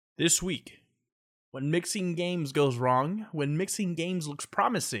This week, when mixing games goes wrong, when mixing games looks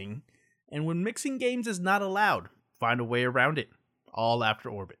promising, and when mixing games is not allowed, find a way around it. All after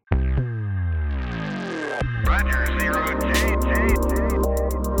Orbit. Roger, 0G.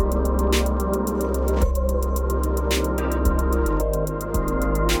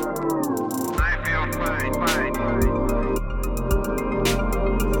 I feel fine.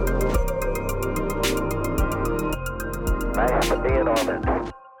 I have to be in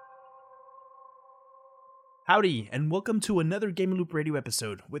orbit. Howdy, and welcome to another Game Loop Radio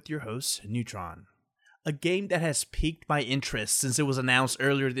episode with your host, Neutron. A game that has piqued my interest since it was announced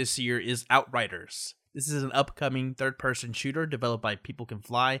earlier this year is Outriders. This is an upcoming third-person shooter developed by People Can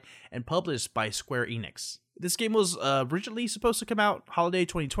Fly and published by Square Enix. This game was originally supposed to come out holiday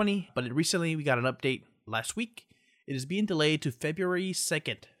 2020, but we got an update last week. It is being delayed to February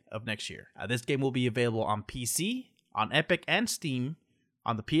 2nd of next year. This game will be available on PC, on Epic and Steam,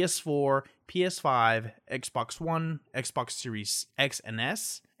 on the PS4, PS5, Xbox One, Xbox Series X and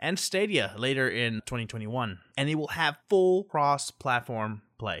S, and Stadia later in 2021. And it will have full cross-platform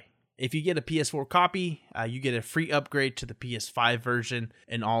play. If you get a PS4 copy, you get a free upgrade to the PS5 version,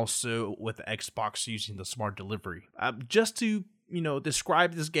 and also with the Xbox using the Smart Delivery. Just to,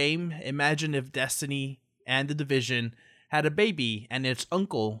 describe this game, imagine if Destiny and The Division had a baby and its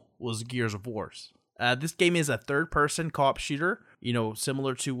uncle was Gears of War. This game is a third-person co-op shooter,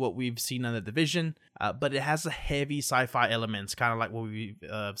 similar to what we've seen on The Division, but it has a heavy sci-fi elements, kind of like what we've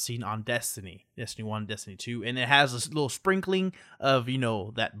seen on Destiny 1, Destiny 2, and it has a little sprinkling of,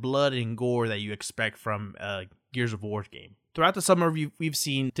 that blood and gore that you expect from a Gears of War game. Throughout the summer, we've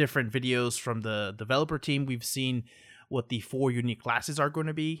seen different videos from the developer team. We've seen what the 4 unique classes are going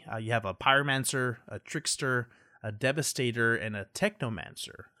to be. You have a Pyromancer, a Trickster, a Devastator, and a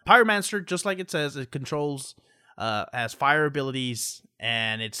Technomancer. Pyromancer, just like it says, it controls, has fire abilities,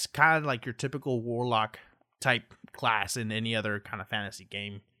 and it's kind of like your typical Warlock type class in any other kind of fantasy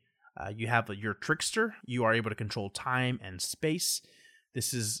game. You have your Trickster. You are able to control time and space.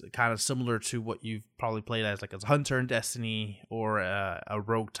 This is kind of similar to what you've probably played as like a Hunter in Destiny or a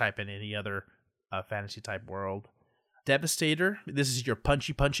Rogue type in any other fantasy type world. Devastator, this is your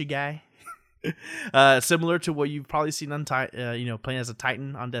punchy guy. Similar to what you've probably seen on playing as a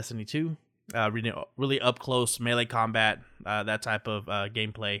Titan on Destiny 2. Really up close melee combat, that type of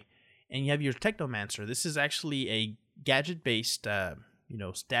gameplay. And you have your Technomancer. This is actually a gadget based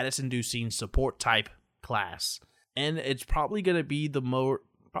status inducing support type class, and it's probably going to be the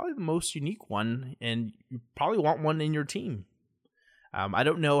most unique one, and you probably want one in your team. I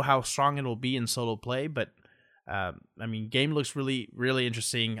don't know how strong it'll be in solo play, but game looks really, really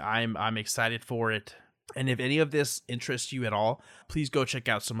interesting. I'm excited for it. And if any of this interests you at all, please go check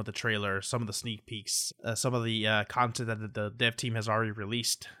out some of the trailers, some of the sneak peeks, some of the content that the dev team has already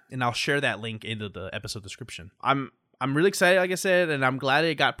released. And I'll share that link into the episode description. I'm really excited, like I said, and I'm glad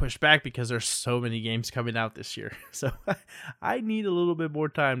it got pushed back because there's so many games coming out this year. So I need a little bit more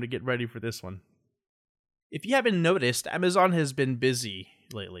time to get ready for this one. If you haven't noticed, Amazon has been busy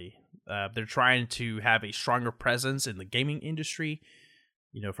lately. They're trying to have a stronger presence in the gaming industry,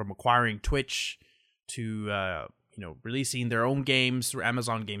 from acquiring Twitch to, releasing their own games through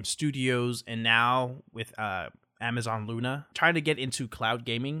Amazon Game Studios, and now with Amazon Luna, trying to get into cloud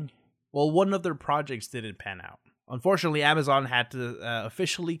gaming. Well, one of their projects didn't pan out. Unfortunately, Amazon had to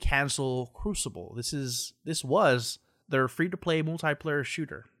officially cancel Crucible. This was their free-to-play multiplayer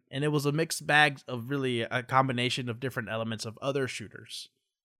shooter, and it was a mixed bag of really a combination of different elements of other shooters.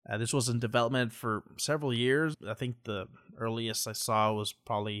 This was in development for several years. I think the earliest I saw was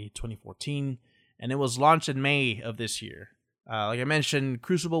probably 2014, and it was launched in May of this year. Like I mentioned,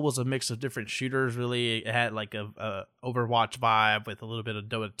 Crucible was a mix of different shooters, really. It had like a Overwatch vibe with a little bit of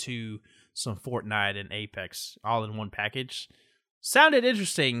Dota 2, some Fortnite, and Apex, all in one package. Sounded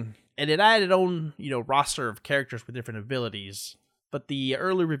interesting, and it had its own, roster of characters with different abilities, but the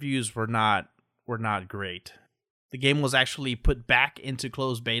early reviews were not great. The game was actually put back into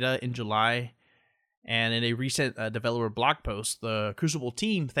closed beta in July, and in a recent developer blog post, the Crucible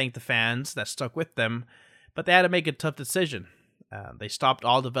team thanked the fans that stuck with them, but they had to make a tough decision. They stopped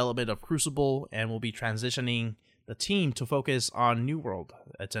all development of Crucible and will be transitioning the team to focus on New World.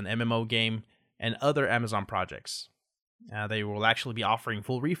 It's an MMO game and other Amazon projects. They will actually be offering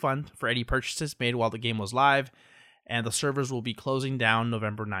full refund for any purchases made while the game was live, and the servers will be closing down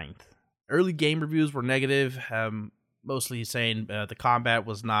November 9th. Early game reviews were negative, mostly saying the combat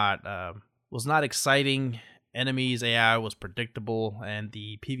was not exciting, enemies AI was predictable, and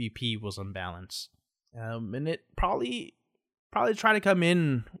the PvP was unbalanced. And it probably try to come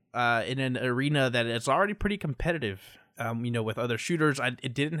in an arena that is already pretty competitive. With other shooters.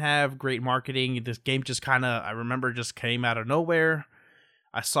 It didn't have great marketing. This game just I remember just came out of nowhere.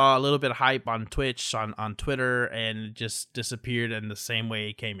 I saw a little bit of hype on Twitch, on Twitter, and it just disappeared in the same way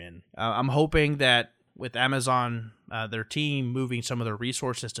it came in. I'm hoping that with Amazon, their team moving some of their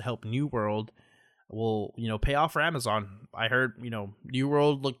resources to help New World will, pay off for Amazon. I heard, New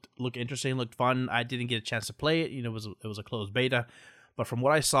World looked interesting, looked fun. I didn't get a chance to play it. It was a closed beta. But from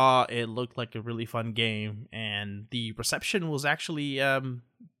what I saw, it looked like a really fun game, and the reception was actually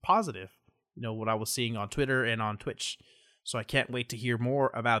positive, what I was seeing on Twitter and on Twitch. So I can't wait to hear more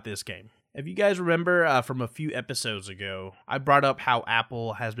about this game. If you guys remember from a few episodes ago, I brought up how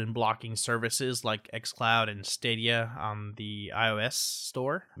Apple has been blocking services like xCloud and Stadia on the iOS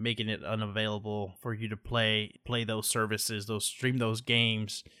store, making it unavailable for you to play those services, stream those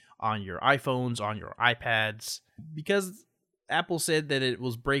games on your iPhones, on your iPads, because Apple said that it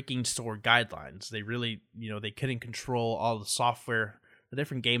was breaking store guidelines. They really, they couldn't control all the software, the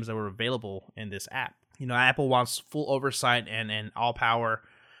different games that were available in this app. Apple wants full oversight and all power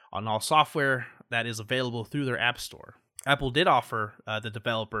on all software that is available through their app store. Apple did offer the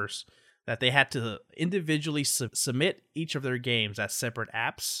developers that they had to individually submit each of their games as separate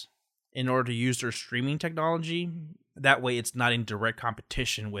apps in order to use their streaming technology. That way it's not in direct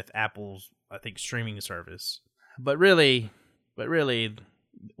competition with Apple's, I think, streaming service. But really, what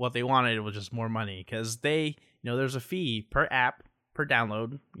they wanted was just more money, because they, there's a fee per app, per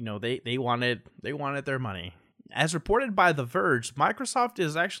download. They wanted their money. As reported by The Verge, Microsoft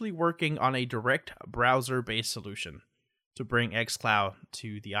is actually working on a direct browser-based solution to bring xCloud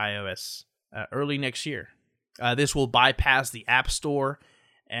to the iOS early next year. This will bypass the App Store,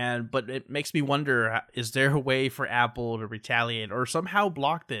 but it makes me wonder: is there a way for Apple to retaliate or somehow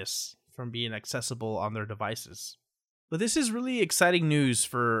block this from being accessible on their devices? But this is really exciting news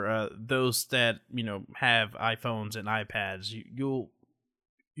for those that have iPhones and iPads.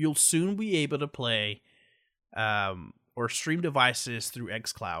 You'll soon be able to play or stream devices through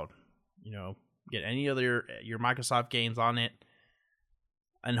xCloud. Get any of your Microsoft games on it,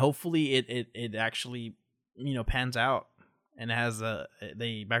 and hopefully it actually pans out and has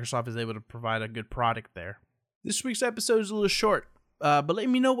Microsoft is able to provide a good product there. This week's episode is a little short, but let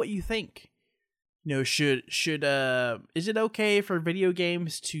me know what you think. Should is it okay for video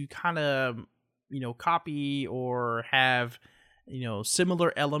games to kind of, copy or have,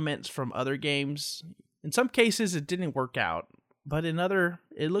 similar elements from other games? In some cases, it didn't work out, but in other,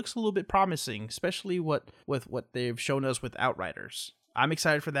 it looks a little bit promising, especially with what they've shown us with Outriders. I'm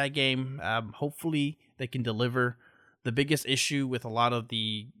excited for that game. Hopefully, they can deliver. The biggest issue with a lot of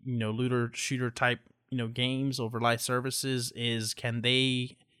the, looter shooter type, games over live services is can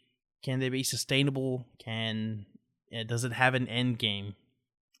they be sustainable? Does it have an end game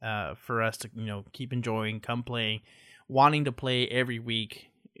for us to keep enjoying, come playing, wanting to play every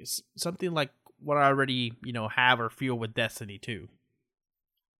week? It's something like what I already have or feel with Destiny 2.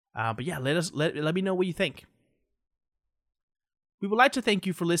 But yeah, let me know what you think. We would like to thank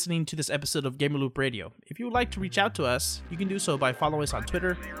you for listening to this episode of Gamer Loop Radio. If you would like to reach out to us, you can do so by following us on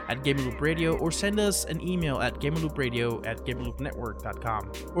Twitter @GamerLoopRadio, or send us an email at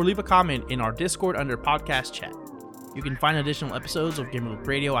GamerLoopRadio@GamerLoopNetwork.com, or leave a comment in our Discord under podcast chat. You can find additional episodes of Gamer Loop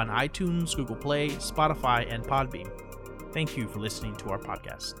Radio on iTunes, Google Play, Spotify, and Podbean. Thank you for listening to our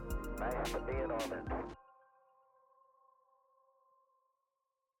podcast. I have to be in on it.